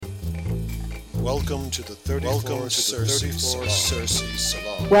Welcome to the 34th Cersei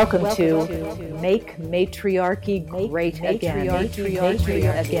Salon. Welcome to Make Matriarchy Great Again. Matriarchy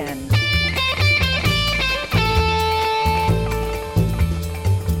again.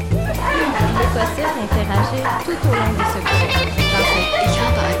 Il est possible d'interagir tout au long de ce cours. Ich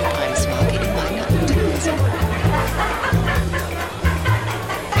habe eine Preismarke in meiner Unterhose.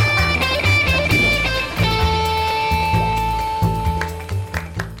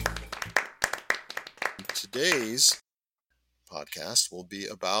 Today's podcast will be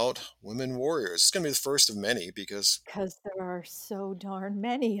about women warriors. It's going to be the first of many because there are so darn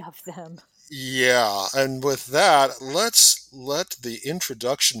many of them. yeah, and with that, let's let the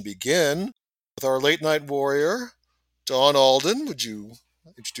introduction begin with our late night warrior, Dawn Alden. Would you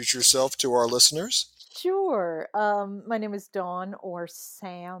introduce yourself to our listeners? Sure. My name is Dawn or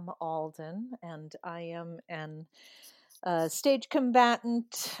Sam Alden, and I am an stage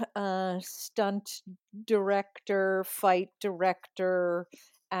combatant, stunt director, fight director,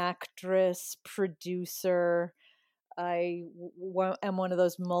 actress, producer. I am one of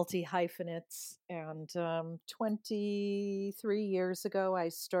those multi-hyphenates, and 23 years ago, I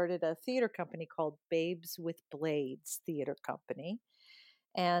started a theater company called Babes with Blades Theater Company.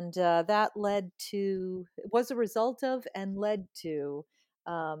 And that was a result of and led to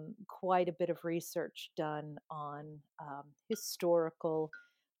quite a bit of research done on historical,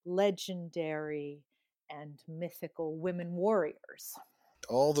 legendary, and mythical women warriors.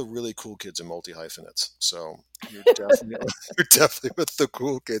 All the really cool kids are multi-hyphenates, so you're definitely, you're definitely with the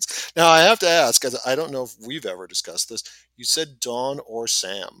cool kids. Now, I have to ask, 'cause I don't know if we've ever discussed this. You said Dawn or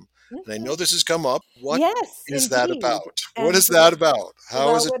Sam, and I know this has come up. What Yes, is that indeed. about? What And is that about? How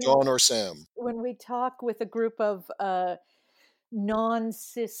well, is it Dawn or Sam? when we talk with a group of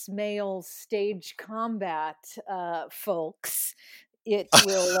non-cis male stage combat folks, it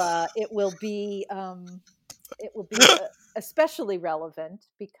will be especially relevant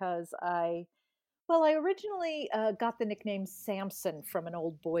because I originally got the nickname Samson from an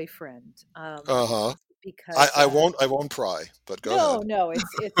old boyfriend. Uh-huh. Because I won't pry, but go ahead. no,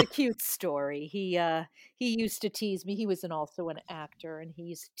 it's a cute story. He used to tease me. He was also an actor, and he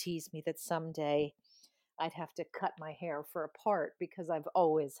used to tease me that someday I'd have to cut my hair for a part because I've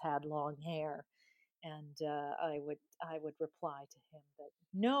always had long hair. And I would reply to him that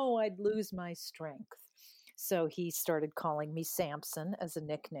no, I'd lose my strength. So he started calling me Samson as a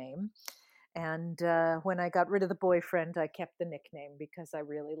nickname. And when I got rid of the boyfriend, I kept the nickname because I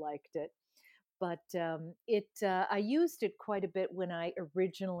really liked it. But I used it quite a bit when I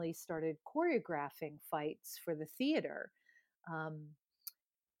originally started choreographing fights for the theater. Um,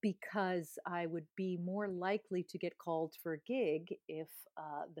 because I would be more likely to get called for a gig if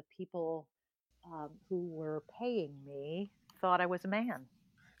the people who were paying me thought I was a man.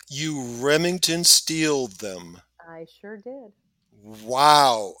 You Remington Steeled them. I sure did.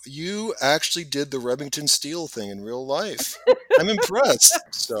 Wow, you actually did the Remington Steel thing in real life. I'm impressed.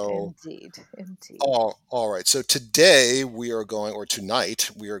 So, Indeed. all right. So today we are going, or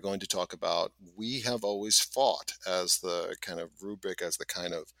tonight we are going to talk about "We Have Always Fought" as the kind of rubric, as the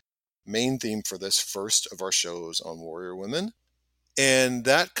kind of main theme for this first of our shows on warrior women. And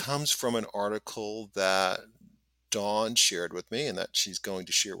that comes from an article that Dawn shared with me and that she's going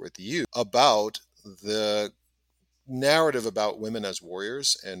to share with you about the narrative about women as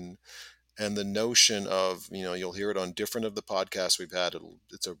warriors and the notion of, you'll hear it on different of the podcasts we've had.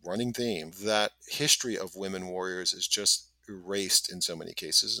 It's a running theme that history of women warriors is just erased in so many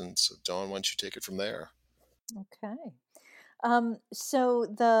cases. And so, Dawn, why don't you take it from there? Okay. So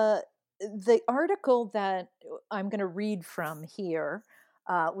the article that I'm going to read from here,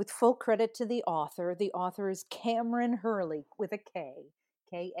 with full credit to the author. The author is Cameron Hurley with a K,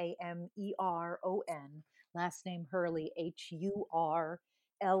 Kameron. Last name Hurley,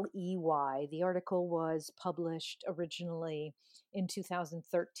 Hurley. The article was published originally in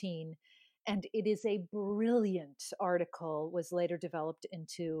 2013. And it is a brilliant article, was later developed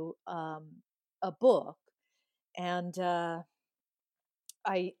into a book. And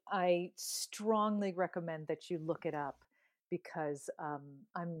I strongly recommend that you look it up because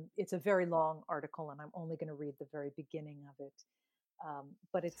it's a very long article and I'm only going to read the very beginning of it.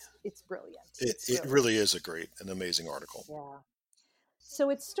 But it's brilliant. It really is an amazing article. Yeah.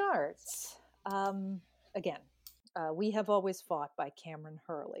 So it starts again. We Have Always Fought by Cameron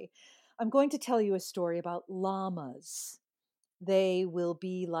Hurley. I'm going to tell you a story about llamas. They will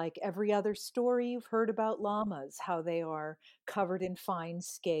be like every other story you've heard about llamas, how they are covered in fine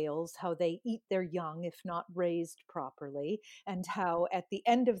scales, how they eat their young if not raised properly, and how at the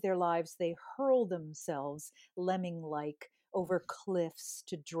end of their lives they hurl themselves lemming like over cliffs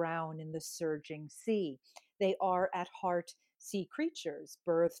to drown in the surging sea. They are at heart sea creatures,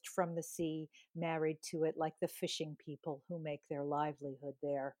 birthed from the sea, married to it, like the fishing people who make their livelihood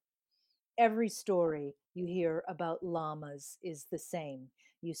there. Every story you hear about llamas is the same.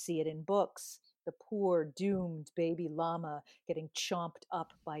 You see it in books, the poor, doomed baby llama getting chomped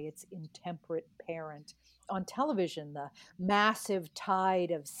up by its intemperate parent. On television, the massive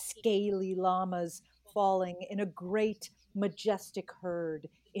tide of scaly llamas falling in a great, majestic herd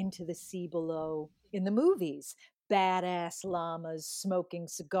into the sea below. In the movies, badass llamas smoking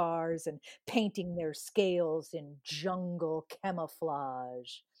cigars and painting their scales in jungle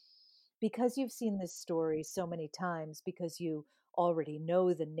camouflage. Because you've seen this story so many times, because you already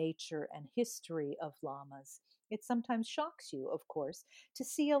know the nature and history of llamas, it sometimes shocks you, of course, to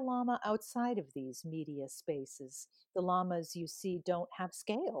see a llama outside of these media spaces. The llamas you see don't have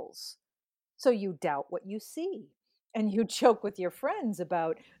scales, so you doubt what you see. And you joke with your friends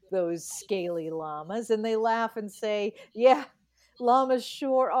about those scaly llamas, and they laugh and say, "Yeah, llamas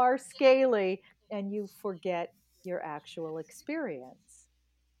sure are scaly," and you forget your actual experience.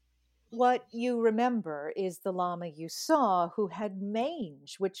 What you remember is the llama you saw who had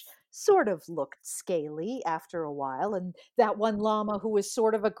mange, which sort of looked scaly after a while, and that one llama who was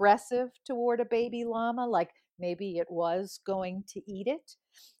sort of aggressive toward a baby llama, like maybe it was going to eat it.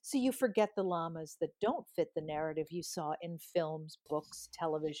 So you forget the llamas that don't fit the narrative you saw in films, books,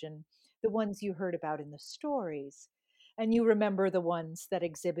 television, the ones you heard about in the stories. And you remember the ones that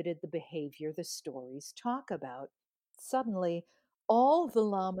exhibited the behavior the stories talk about. Suddenly, all the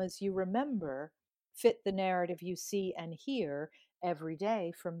llamas you remember fit the narrative you see and hear every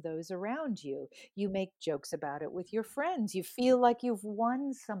day from those around you. You make jokes about it with your friends. You feel like you've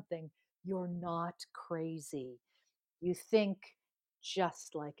won something. You're not crazy. You think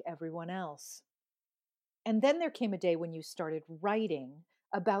just like everyone else. And then there came a day when you started writing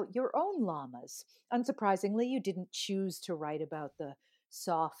about your own llamas. Unsurprisingly, you didn't choose to write about the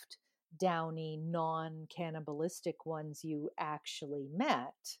soft, downy, non cannibalistic ones you actually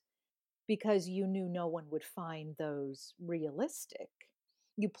met because you knew no one would find those realistic.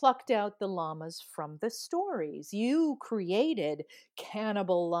 You plucked out the llamas from the stories. You created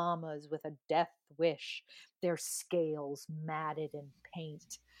cannibal llamas with a death wish, their scales matted in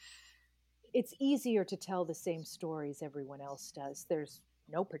paint. It's easier to tell the same stories everyone else does. There's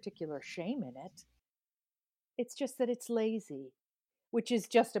no particular shame in it. It's just that it's lazy, which is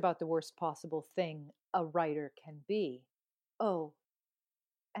just about the worst possible thing a writer can be. Oh,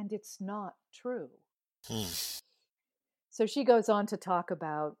 and it's not true. Hmm. So she goes on to talk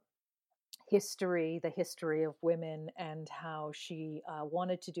about history, the history of women, and how she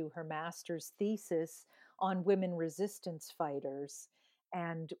wanted to do her master's thesis on women resistance fighters.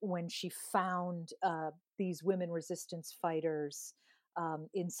 And when she found these women resistance fighters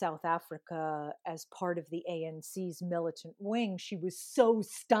in South Africa as part of the ANC's militant wing, she was so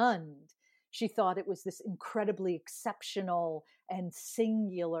stunned. She thought it was this incredibly exceptional and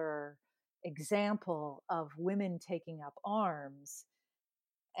singular example of women taking up arms.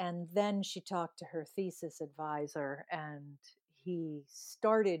 And then she talked to her thesis advisor, and he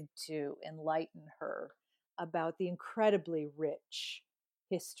started to enlighten her about the incredibly rich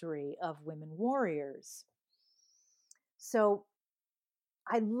history of women warriors. So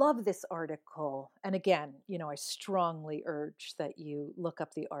I love this article. And again, I strongly urge that you look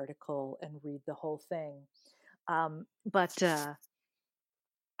up the article and read the whole thing. But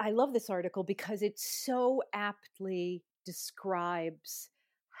I love this article because it so aptly describes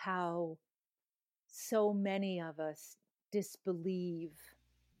how so many of us disbelieve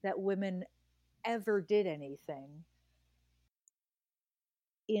that women ever did anything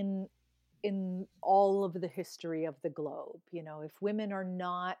in all of the history of the globe. If women are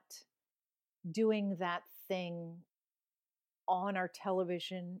not doing that thing on our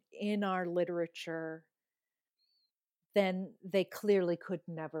television, in our literature, then they clearly could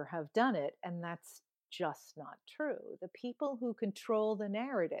never have done it, and that's just not true. The people who control the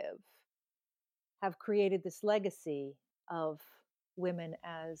narrative have created this legacy of women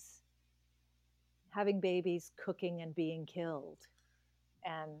as having babies, cooking, and being killed.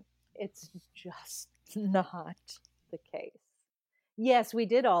 And it's just not the case. Yes, we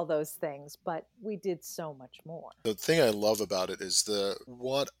did all those things, but we did so much more. The thing I love about it is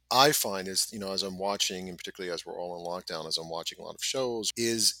what I find is, as I'm watching, and particularly as we're all in lockdown, as I'm watching a lot of shows,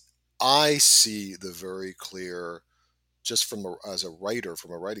 is I see the very clear just as a writer,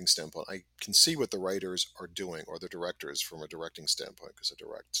 from a writing standpoint, I can see what the writers are doing, or the directors from a directing standpoint, because I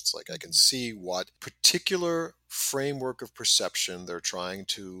direct. It's like I can see what particular framework of perception they're trying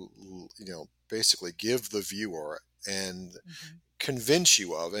to, basically give the viewer and convince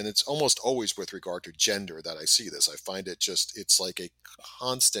you of. And it's almost always with regard to gender that I see this. I find it's like a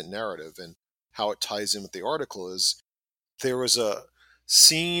constant narrative. And how it ties in with the article is, there was a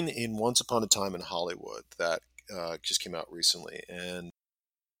scene in Once Upon a Time in Hollywood that just came out recently, and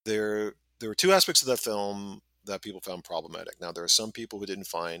there were two aspects of that film that people found problematic. Now, there are some people who didn't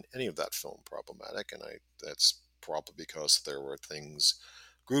find any of that film problematic, and that's probably because there were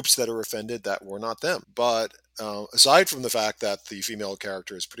groups that are offended that were not them. But aside from the fact that the female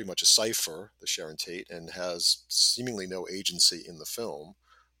character is pretty much a cipher, the Sharon Tate, and has seemingly no agency in the film,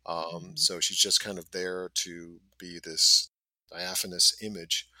 so she's just kind of there to be this diaphanous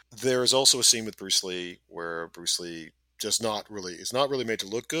image. There is also a scene with Bruce Lee where Bruce Lee is not really made to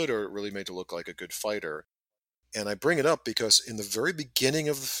look good, or really made to look like a good fighter. And I bring it up because in the very beginning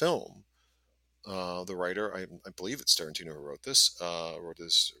of the film, the writer, I believe it's Tarantino who wrote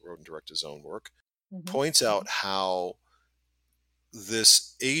and directed his own work, points out how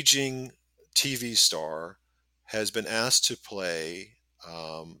this aging TV star has been asked to play,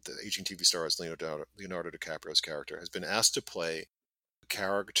 the aging TV star as Leonardo DiCaprio's character, has been asked to play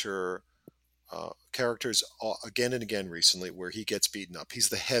characters again and again recently where he gets beaten up. He's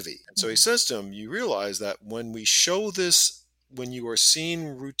the heavy. And so he says to him, you realize that when we show this, when you are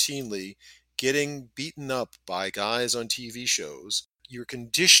seen routinely getting beaten up by guys on TV shows, you're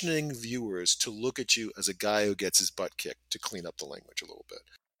conditioning viewers to look at you as a guy who gets his butt kicked, to clean up the language a little bit.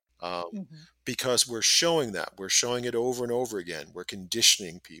 Because we're showing that. We're showing it over and over again. We're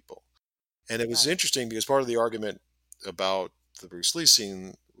conditioning people. And it was interesting because part of the argument about the Bruce Lee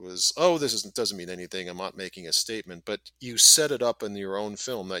scene was, doesn't mean anything, I'm not making a statement. But you set it up in your own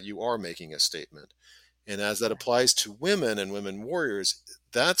film that you are making a statement. And as that applies to women and women warriors,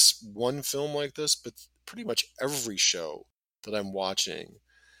 that's one film like this, but pretty much every show that I'm watching,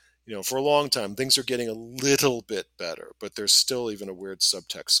 for a long time, things are getting a little bit better, but there's still even a weird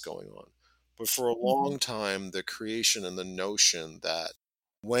subtext going on. But for a long time, the creation and the notion that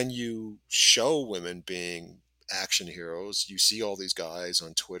when you show women being action heroes, you see all these guys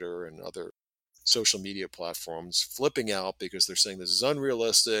on Twitter and other social media platforms flipping out because they're saying this is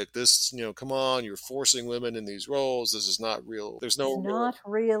unrealistic. This, come on, you're forcing women in these roles. This is not real. It's not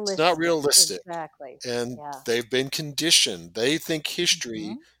realistic. Exactly. And they've been conditioned. They think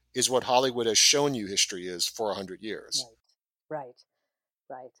history is what Hollywood has shown you history is for 100 years. Right.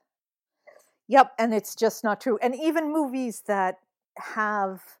 Yep. And it's just not true. And even movies that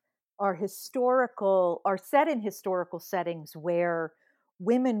are set in historical settings where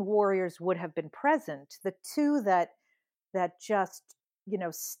women warriors would have been present. The two that just,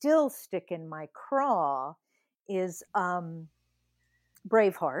 still stick in my craw is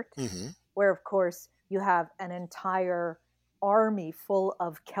Braveheart, where, of course, you have an entire army full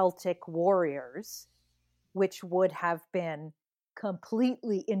of Celtic warriors, which would have been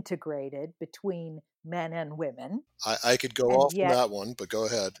completely integrated between men and women. I could go off on that one, but go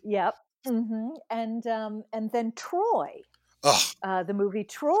ahead. Yep. And then Troy. The movie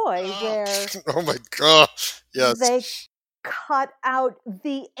Troy, where oh my god, yes, they cut out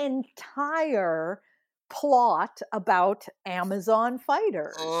the entire plot about Amazon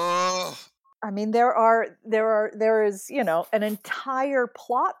fighters. I mean, there is an entire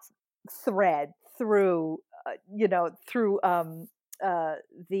plot thread through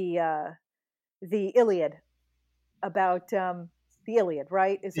the Iliad about the Iliad,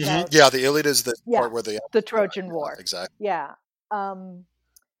 right? Is about the Iliad is the part where the Trojan War. Exactly. Yeah.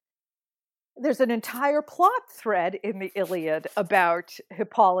 There's an entire plot thread in the Iliad about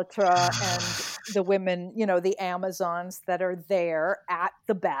Hippolyta and the women, the Amazons that are there at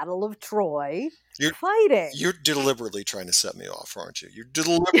the Battle of Troy fighting. You're deliberately trying to set me off, aren't you? You're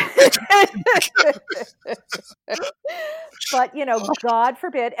deliberately. But, God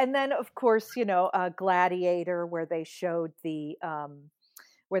forbid. And then, of course, Gladiator, where they showed the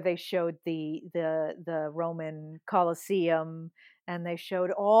Roman Colosseum, and they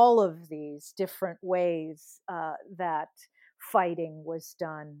showed all of these different ways that fighting was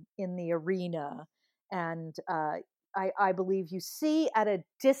done in the arena. And I believe you see at a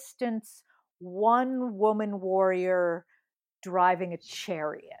distance one woman warrior driving a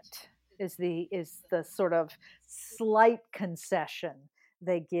chariot is the sort of slight concession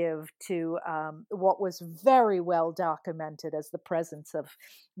they give to what was very well documented as the presence of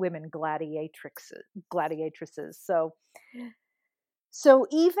women gladiatrices. So So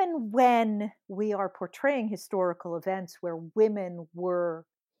even when we are portraying historical events where women were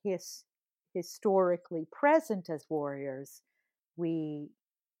his, historically present as warriors, we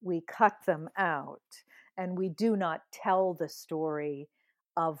we cut them out, and we do not tell the story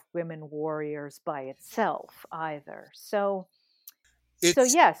of women warriors by itself either. So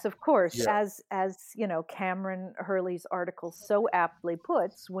It's yes, of course, yeah. as you know, Cameron Hurley's article so aptly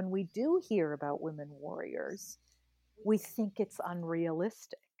puts, when we do hear about women warriors, we think it's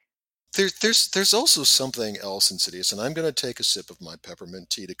unrealistic. There's also something else, Insidious, and I'm going to take a sip of my peppermint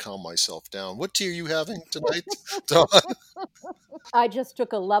tea to calm myself down. What tea are you having tonight, Dawn? I just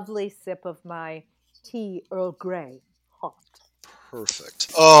took a lovely sip of my tea Earl Grey hot.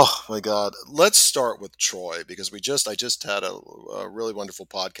 Perfect. Oh my God. Let's start with Troy because I just had a really wonderful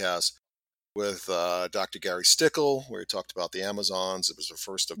podcast with Dr. Gary Stickle, where he talked about the Amazons. It was the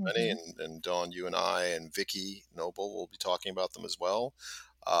first of many, Hmm. and Dawn, you and I, and Vicky Noble will be talking about them as well.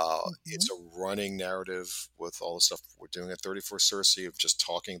 Hmm. It's a running narrative with all the stuff we're doing at 34 Cersei of just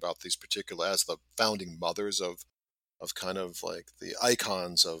talking about these particular as the founding mothers of kind of like the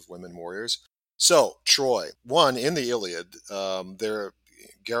icons of women warriors. So Troy, one in the Iliad, there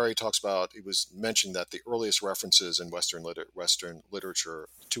Gary talks about. It was mentioned that the earliest references in Western literature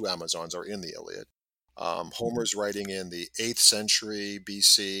to Amazons are in the Iliad. Hmm. Homer's writing in the 8th century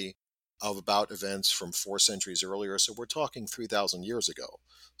BC of about events from 4 centuries earlier. So we're talking 3,000 years ago.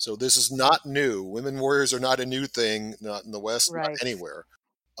 So this is not new. Women warriors are not a new thing, not in the West, not Right. anywhere.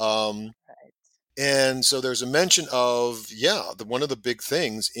 Um, Right. and so there's a mention of, yeah, one of the big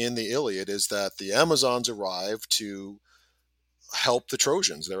things in the Iliad is that the Amazons arrive to help the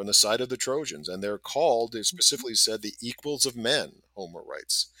Trojans. They're on the side of the Trojans, and they're called, they Hmm. specifically said, the equals of men, Homer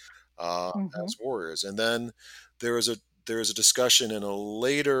writes, Hmm. as warriors. And then there is a discussion in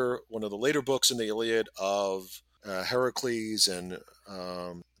one of the later books in the Iliad of Heracles and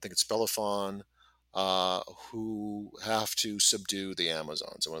I think it's Bellerophon, who have to subdue the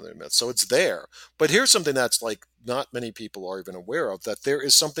Amazons in one of their myths. So it's there. But here's something that's like not many people are even aware of, that there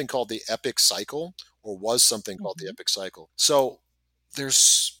is something called the epic cycle, or was something called the Hmm. epic cycle. So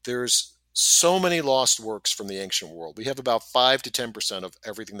there's so many lost works from the ancient world. We have about 5 to 10% of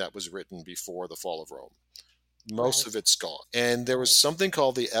everything that was written before the fall of Rome. Most of Right. it's gone. And there was Right. something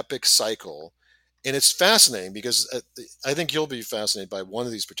called the epic cycle. And it's fascinating because I think you'll be fascinated by one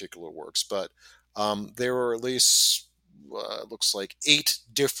of these particular works. But there were at least, looks like 8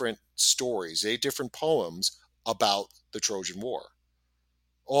 different stories, 8 different poems about the Trojan War,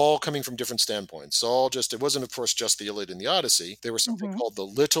 all coming from different standpoints. All just, it wasn't, of course, just the Iliad and the Odyssey. There was something Hmm. called the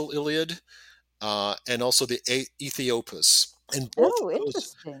Little Iliad, and also the Aethiopus. And both Oh, of those,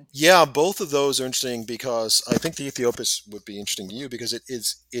 interesting. yeah, both of those are interesting because I think the Aethiopus would be interesting to you because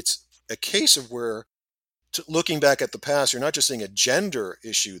it's a case of where, looking back at the past, you're not just seeing a gender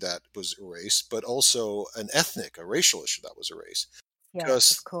issue that was erased, but also an ethnic, a racial issue that was erased. Yes, of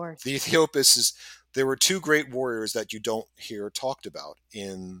Because course. the Aethiopus is, there were 2 great warriors that you don't hear talked about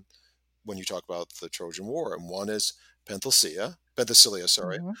in when you talk about the Trojan War, and one is Penthesilea,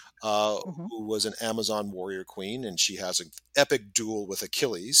 sorry, Hmm. Hmm. who was an Amazon warrior queen, and she has an epic duel with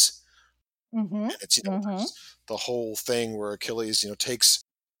Achilles, Hmm. and it's, Hmm. there's the whole thing where Achilles, takes,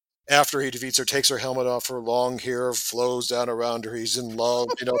 after he defeats her, takes her helmet off, her long hair flows down around her, he's in love,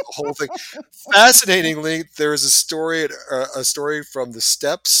 the whole thing. Fascinatingly, there is a story from the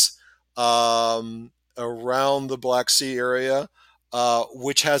steppes, around the Black Sea area,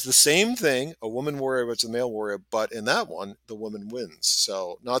 which has the same thing, a woman warrior versus a male warrior, but in that one, the woman wins.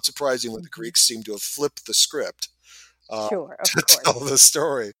 So, not surprisingly, the Hmm. Greeks seem to have flipped the script, uh, Sure, of to tell course. the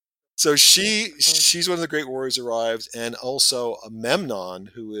story. So Of course. she's one of the great warriors arrives, and also Memnon,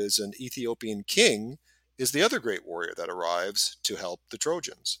 who is an Ethiopian king, is the other great warrior that arrives to help the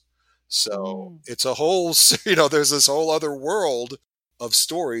Trojans. So Mm. it's a whole, there's this whole other world of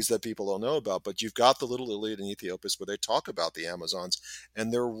stories that people don't know about. But you've got the Little Iliad and Aethiopus where they talk about the Amazons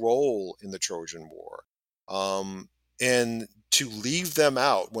and their role in the Trojan War, um, and to leave them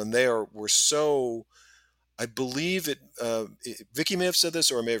out when were so, I believe Vicky may have said this,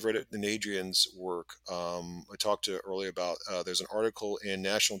 or I may have read it in Adrian's work. I talked to earlier about. There's an article in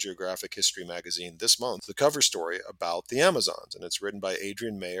National Geographic History magazine this month, the cover story about the Amazons, and it's written by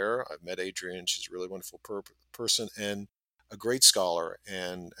Adrian Mayer. I've met Adrian; she's a really wonderful person and a great scholar,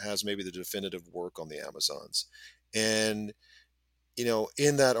 and has maybe the definitive work on the Amazons. And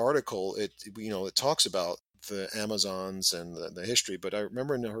in that article, it talks about the Amazons and the history. But I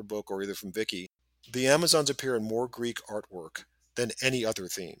remember in her book, or either from Vicky, the Amazons appear in more Greek artwork than any other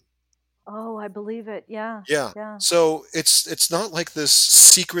theme. Oh, I believe it. Yeah. Yeah. Yeah. So it's not like this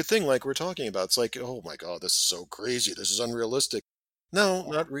secret thing like we're talking about. It's like, oh my God, this is so crazy. This is unrealistic. No, Yeah.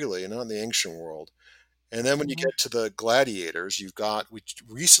 not really, not in the ancient world. And then when you Hmm. get to the gladiators, you've got, which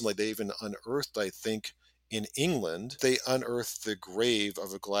recently they even unearthed, I think, in England, they unearthed the grave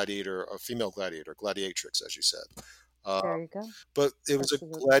of a gladiator, a female gladiator, gladiatrix, as you said. Uh, There you go. but it was a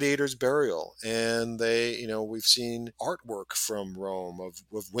Absolutely. gladiator's burial, and they, we've seen artwork from Rome of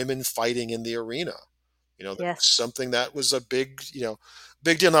women fighting in the arena. That was Yes. something that was a big,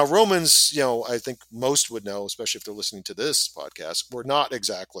 big deal. Now, Romans, I think most would know, especially if they're listening to this podcast, were not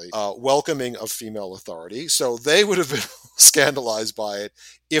exactly welcoming of female authority. So they would have been scandalized by it,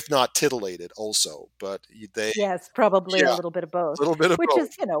 if not titillated also. But they, Yes, probably a yeah, little bit of both, a little bit of which both.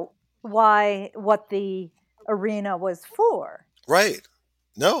 is, why what the arena was for. Right.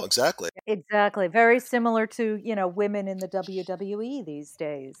 No, exactly. Exactly. Very similar to, women in the WWE these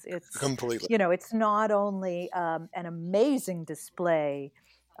days. Completely. It's not only an amazing display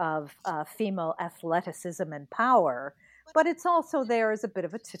of female athleticism and power, but it's also there as a bit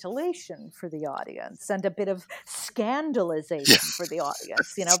of a titillation for the audience and a bit of Yeah. scandalization for the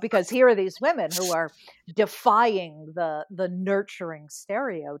audience, because here are these women who are defying the nurturing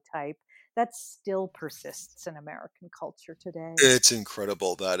stereotype that still persists in American culture today. It's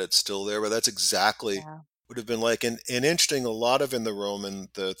incredible that it's still there, but that's exactly Yeah. would have been like. And interesting, a lot of in the Roman,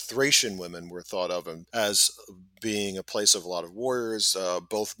 the Thracian women were thought of as being a place of a lot of warriors,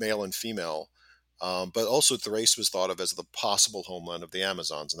 both male and female. But also Thrace was thought of as the possible homeland of the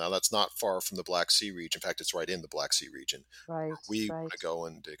Amazons. Now that's not far from the Black Sea region. In fact, it's right in the Black Sea region. Right, We want to right. go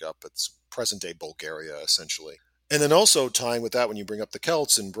and dig up. It's present day Bulgaria, essentially. And then also tying with that, when you bring up the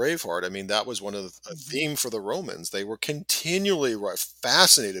Celts and Braveheart, I mean, that was one of a Mhm. theme for the Romans. They were continually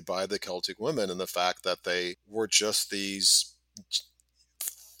fascinated by the Celtic women and the fact that they were just these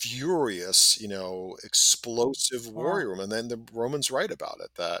furious, explosive Yeah, warrior women. And then the Romans write about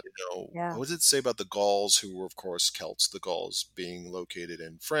it that, yeah. what does it say about the Gauls, who were, of course, Celts, the Gauls being located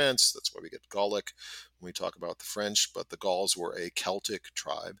in France? That's why we get Gallic when we talk about the French, but the Gauls were a Celtic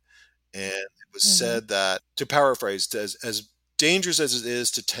tribe. And it was Mhm. said that, to paraphrase, as dangerous as it is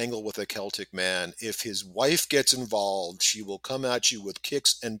to tangle with a Celtic man, if his wife gets involved, she will come at you with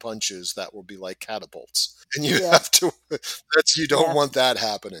kicks and punches that will be like catapults. And you Yes, have to, you don't yes, want that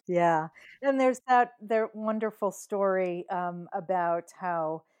happening. yeah. And there's that wonderful story about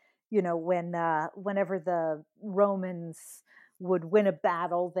how, whenever the Romans would win a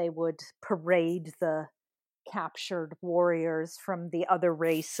battle, they would parade the captured warriors from the other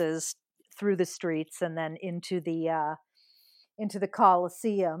races through the streets and then into the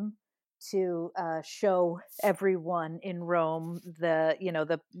Colosseum to show everyone in Rome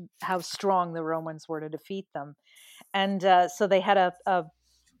the how strong the Romans were to defeat them. And so they had a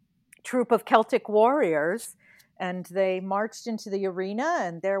troop of Celtic warriors, and they marched into the arena,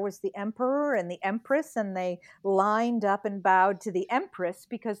 and there was the emperor and the empress, and they lined up and bowed to the empress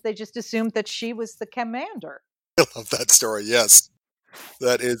because they just assumed that she was the commander. I love that story. Yes,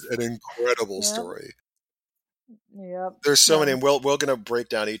 that is an incredible Yep, story. yep. There's so many, So and we're going to break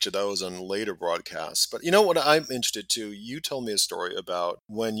down each of those on later broadcasts. But you know what I'm interested to? You told me a story about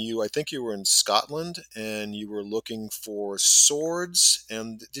when I think you were in Scotland and you were looking for swords.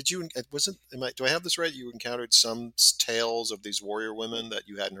 And did you, wasn't, do I have this right? You encountered some tales of these warrior women that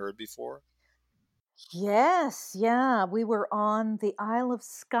you hadn't heard before? yes, yeah, we were on the Isle of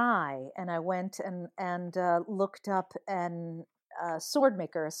Skye, and I went and looked up an sword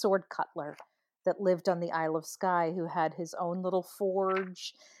maker, a sword cutler that lived on the Isle of Skye, who had his own little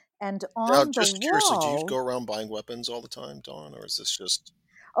forge, and Now, on the just curiously, do you go wall. around buying weapons all the time, Dawn, or is this just.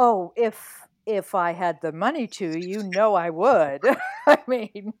 Oh, if I had the money to, I would. I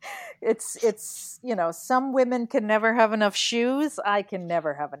mean, it's some women can never have enough shoes. I can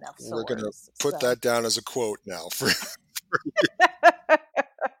never have enough We're going to swords. put So. that down as a quote now for.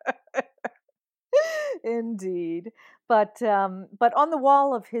 Indeed. But on the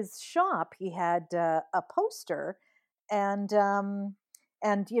wall of his shop he had a poster, and I'm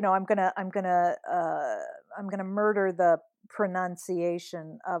gonna murder the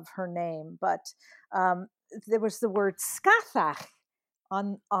pronunciation of her name, but um there was the word Scathach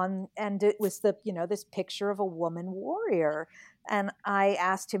on and it was this picture of a woman warrior, and I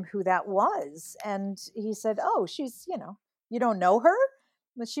asked him who that was, and he said, oh, she's, you don't know her,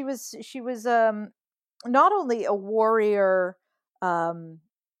 but she was not only a warrior, um,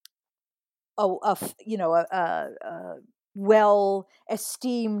 a well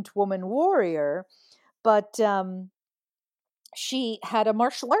esteemed woman warrior, but she had a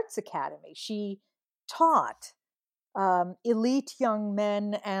martial arts academy. She taught elite young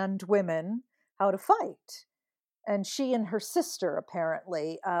men and women how to fight. And she and her sister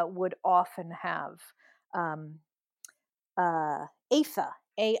apparently would often have um, AIFE,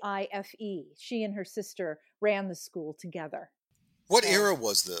 AIFE. She and her sister ran the school together. What So era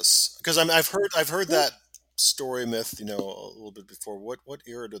was this? Because I've heard this, that story myth, a little bit before. What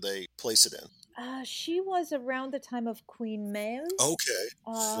era do they place it in? she was around the time of Queen Maeve. Okay,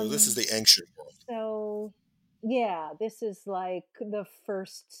 so this is Um, the ancient world. so yeah, this is like the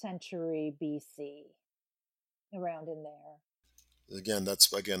first century BC, around in there. Again,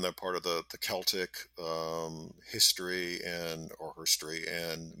 that's again that part of the Celtic history and or history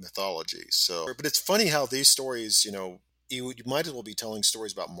and mythology. So, but it's funny how these stories, you might as well be telling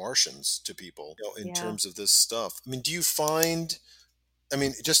stories about Martians to people, in Yeah. terms of this stuff. I mean, do you find? I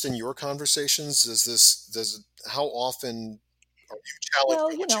mean, just in your conversations, how often are you challenged Well,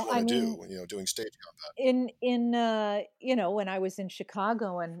 by what you want I to mean, do? Doing stage combat. when I was in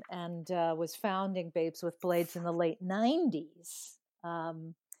Chicago and was founding Babes with Blades in the late '90s,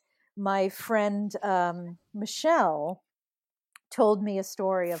 my friend Michelle told me a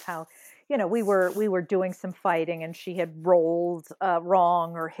story of how we were doing some fighting and she had rolled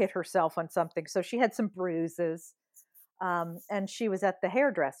wrong or hit herself on something, so she had some bruises. And she was at the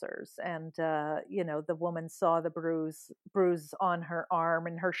hairdressers, and the woman saw the bruise on her arm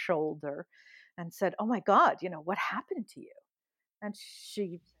and her shoulder, and said, "Oh my God, what happened to you?" And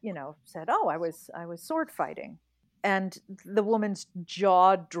she, said, "Oh, I was sword fighting." And the woman's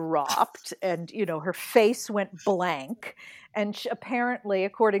jaw dropped, and her face went blank, and apparently,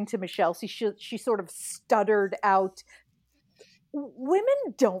 according to Michelle, she sort of stuttered out,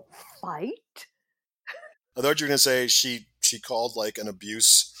 "Women don't fight." I thought you were going to say she called like an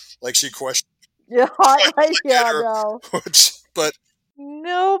abuse, like she questioned Yeah, trying to like get yeah, her, no, but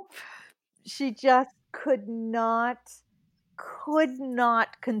nope. She just could not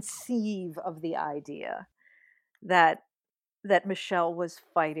conceive of the idea that Michelle was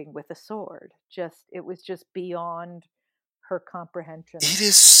fighting with a sword. It was just beyond her comprehension. it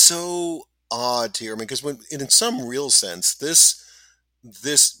is so odd to hear. I mean, because when in some real sense,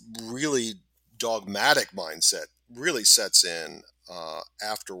 this really dogmatic mindset really sets in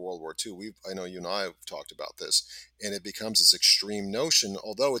after World War II. I know you and I have talked about this, and it becomes this extreme notion.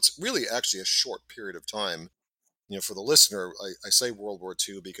 Although it's really actually a short period of time. For the listener, I say World War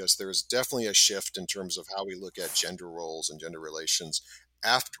II because there's definitely a shift in terms of how we look at gender roles and gender relations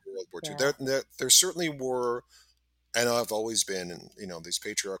after World War II. Yeah. There certainly were, and I've always been in, these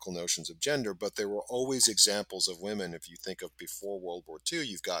patriarchal notions of gender, but there were always examples of women. If you think of before World War II,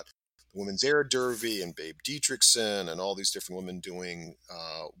 you've got the women's Air Derby and Babe Dietrichson and all these different women doing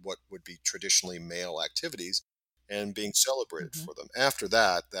what would be traditionally male activities and being celebrated Hmm. for them. After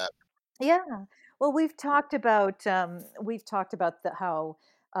that Yeah. Well, we've talked about how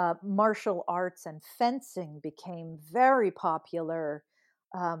martial arts and fencing became very popular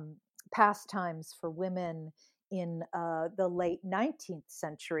um, pastimes for women in the late 19th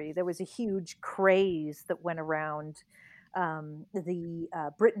century. There was a huge craze that went around the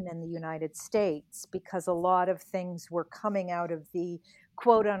Britain and the United States because a lot of things were coming out of the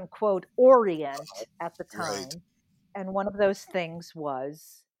quote unquote Orient at the right. time, and one of those things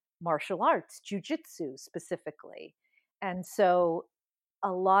was martial arts, jujitsu specifically. And so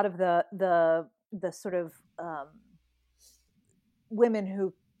a lot of the sort of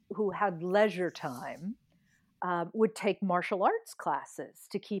women who had leisure time would take martial arts classes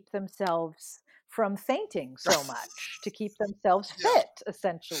to keep themselves from fainting so much, to keep themselves Yeah. fit,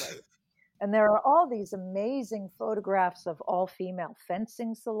 essentially. And there are all these amazing photographs of all female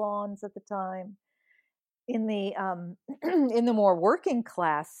fencing salons at the time. In the in the more working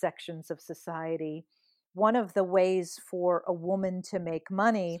class sections of society, one of the ways for a woman to make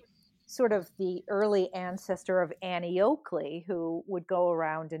money, sort of the early ancestor of Annie Oakley, who would go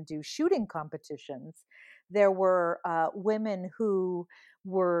around and do shooting competitions, there were women who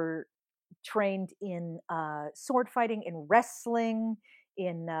were trained in sword fighting, in wrestling,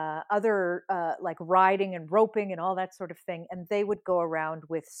 in other like riding and roping and all that sort of thing. And they would go around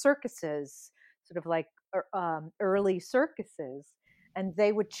with circuses, sort of like early circuses, and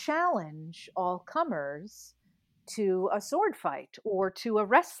they would challenge all comers to a sword fight or to a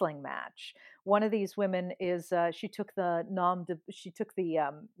wrestling match. One of these women is she took the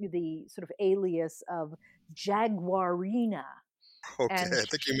sort of alias of Jaguarina, Okay. and I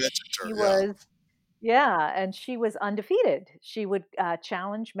think you mentioned she her. Yeah. was yeah, and she was undefeated. She would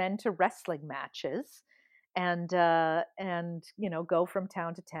challenge men to wrestling matches, and go from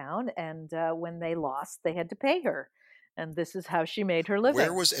town to town. And when they lost, they had to pay her, and this is how she made her Where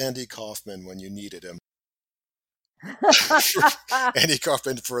living. was Andy Kaufman when you needed him? Andy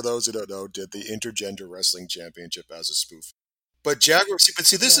Kaufman, for those who don't know, did the Intergender Wrestling Championship as a spoof. But Jaguar,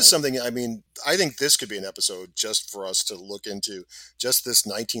 see, this is Right. something. I mean, I think this could be an episode just for us to look into. Just this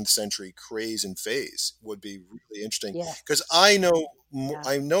 19th century craze and phase would be really interesting because Yes. Yeah.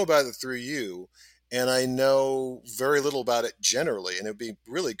 I know about it through you, and I know very little about it generally, and it'd be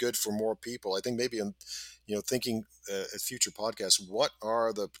really good for more people. I think maybe in thinking at future podcasts, what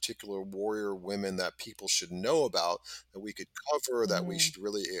are the particular warrior women that people should know about that we could cover that we Mm. should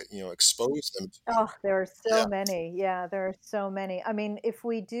really expose them to. Oh, there are Yeah, so many. Yeah, there are so many. I mean, if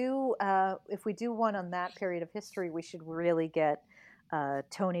we do one on that period of history, we should really get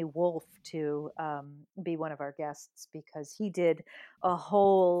Tony Wolfe to be one of our guests because he did a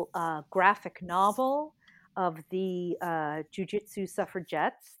whole graphic novel of the jujitsu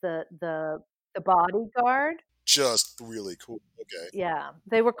suffragettes, the bodyguard. just really cool. Okay. Yeah,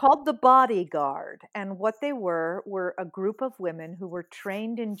 they were called the Bodyguard, and what they were a group of women who were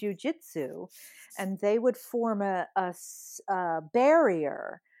trained in jujitsu, and they would form a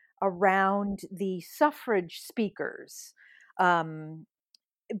barrier around the suffrage speakers, um,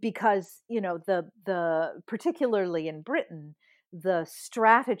 because the particularly in Britain, the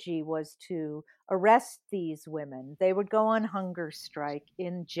strategy was to arrest these women. They would go on hunger strike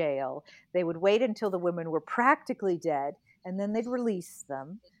in jail. They would wait until the women were practically dead, and then they'd release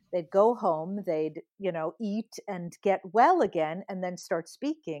them. They'd go home, they'd eat and get well again, and then start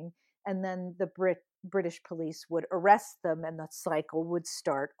speaking, and then the British police would arrest them, and the cycle would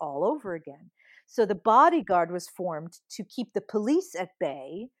start all over again. So the Bodyguard was formed to keep the police at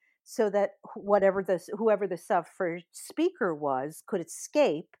bay so that whoever the suffrage speaker was could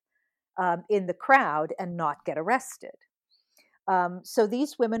escape in the crowd and not get arrested. So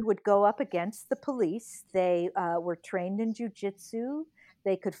these women would go up against the police. They were trained in jujitsu.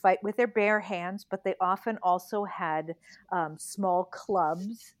 They could fight with their bare hands, but they often also had small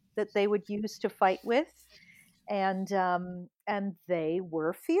clubs that they would use to fight with, and they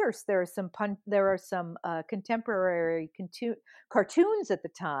were fierce. There are some contemporary cartoons at the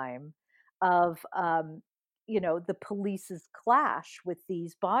time of the police's clash with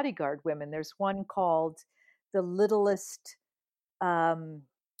these bodyguard women. There's one called the littlest um,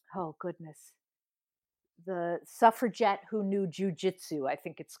 oh goodness, the suffragette who knew jujitsu, I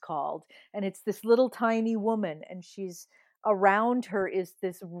think it's called. And it's this little tiny woman, and she's around her is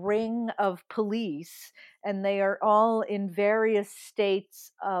this ring of police, and they are all in various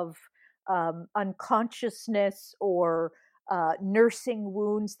states of unconsciousness or nursing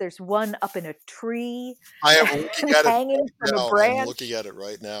wounds. There's one up in a tree I am looking and at it hanging right from a now. I'm looking branch. at it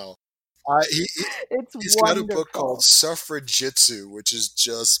right now. It's He's got a book called wonderful. Suffragitsu, which is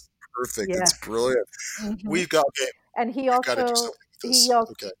just perfect. It's Yes. brilliant. Hmm. We've got okay. And We've got to do something with he this.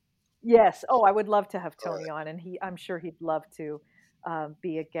 also Okay. yes. Oh, I would love to have All Tony right. on, and I'm sure he'd love to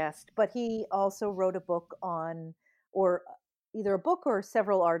be a guest. But he also wrote a book on, or either a book or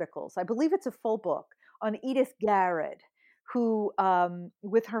several articles. I believe it's a full book on Edith Garrett, who,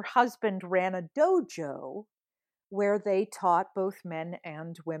 with her husband, ran a dojo where they taught both men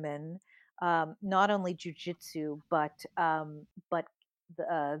and women not only jujitsu but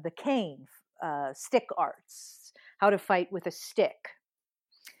the cane, stick arts, how to fight with a stick,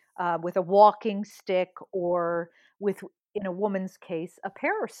 with a walking stick, or with, in a woman's case, a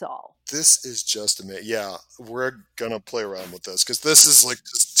parasol. This is just amazing. Yeah, we're gonna play around with this because this is like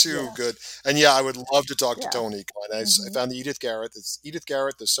just too Yeah, good. And yeah, I would love to talk to yeah. Tony. And I Hmm. found the Edith Garrett. It's Edith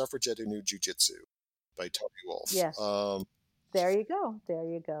Garrett, the Suffragette Who Knew Jiu-Jitsu by Tony Wolfe. Yes, there you go. There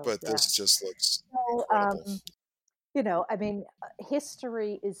you go. But Yeah. this just looks So, incredible. I mean,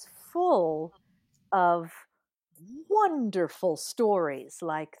 history is full of wonderful stories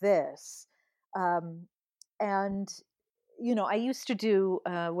like this. Um, and I used to do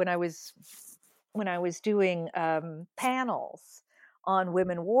when I was doing panels on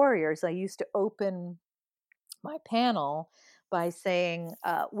women warriors. I used to open my panel by saying,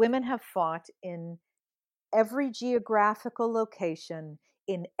 "Women have fought in every geographical location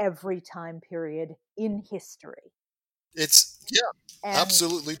in every time period in history." It's yeah, And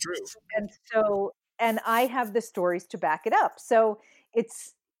absolutely true. and I have the stories to back it up. So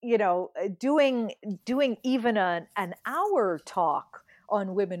it's doing even an hour talk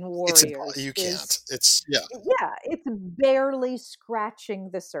on women warriors You is, can't. It's yeah. yeah, it's barely scratching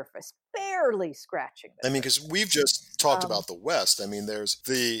the surface, barely scratching the I mean, because we've surface. just talked Um, about the West. I mean, there's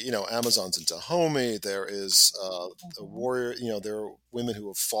the Amazons in Dahomey. There is the mhm. warrior. There are women who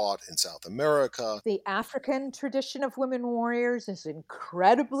have fought in South America. The African tradition of women warriors is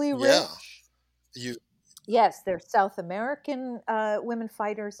incredibly Yeah, rich. you Yes, they're South American women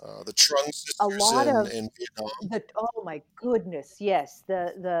fighters. The Trung A sisters lot of in Vietnam. oh my goodness, yes,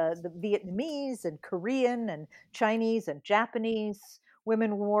 the Vietnamese and Korean and Chinese and Japanese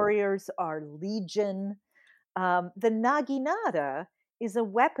women warriors are legion. The naginata is a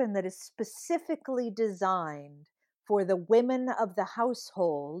weapon that is specifically designed for the women of the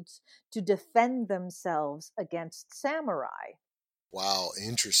households to defend themselves against samurai. Wow,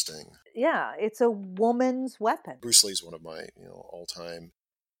 interesting. Yeah, it's a woman's weapon. Bruce Lee's one of my all-time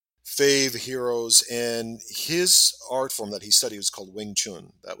fave heroes, and his art form that he studied was called Wing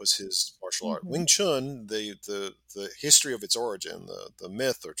Chun. That was his martial art. Mm-hmm. Wing Chun, the history of its origin, the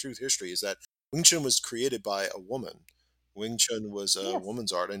myth or truth history is that Wing Chun was created by a woman. Wing Chun was a Yes.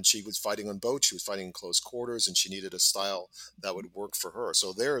 woman's art, and she was fighting on boats. She was fighting in close quarters, and she needed a style that would work for her.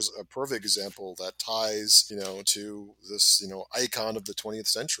 So there's a perfect example that ties, to this, icon of the 20th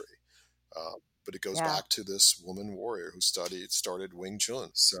century. But it goes Yeah. back to this woman warrior who started Wing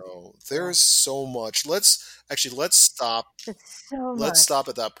Chun. So Yeah. there's so much. Let's stop. It's so Let's much. stop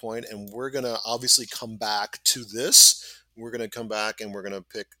at that point, and we're gonna obviously come back to this. We're gonna come back and we're gonna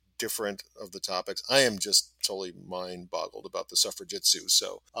pick different of the topics. I am just totally mind boggled about the suffragitsu,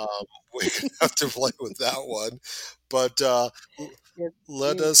 so we have to play with that one. But Yes,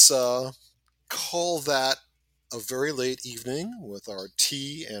 let yes. us call that a very late evening with our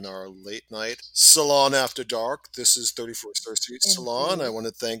tea and our late night salon after dark. This is 34th Street Salon. I Indeed. want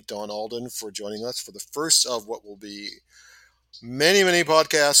to thank Dawn Alden for joining us for the first of what will be many, many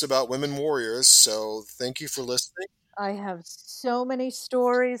podcasts about women warriors. So thank you for listening. I have so many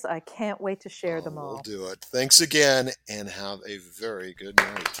stories. I can't wait to share them We'll all. do it. Thanks again and have a very good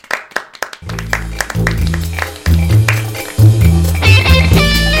night.